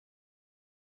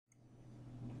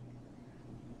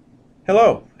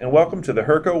Hello, and welcome to the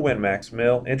Hurco WinMax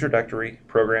Mill Introductory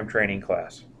Program Training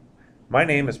class. My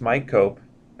name is Mike Cope,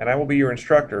 and I will be your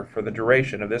instructor for the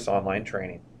duration of this online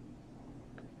training.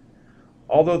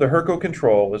 Although the Hurco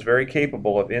control is very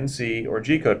capable of NC or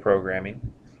G-code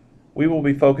programming, we will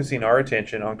be focusing our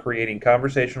attention on creating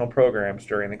conversational programs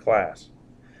during the class.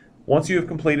 Once you have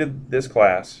completed this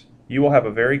class, you will have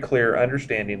a very clear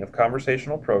understanding of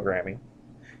conversational programming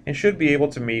and should be able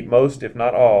to meet most, if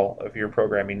not all, of your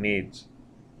programming needs.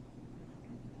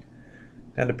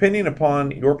 Now, depending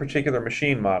upon your particular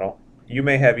machine model, you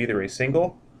may have either a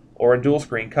single or a dual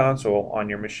screen console on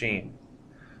your machine.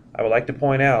 I would like to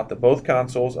point out that both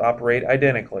consoles operate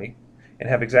identically and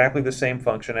have exactly the same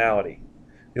functionality.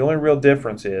 The only real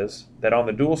difference is that on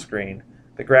the dual screen,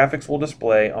 the graphics will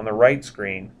display on the right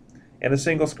screen, and the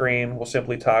single screen will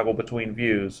simply toggle between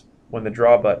views when the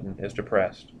draw button is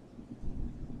depressed.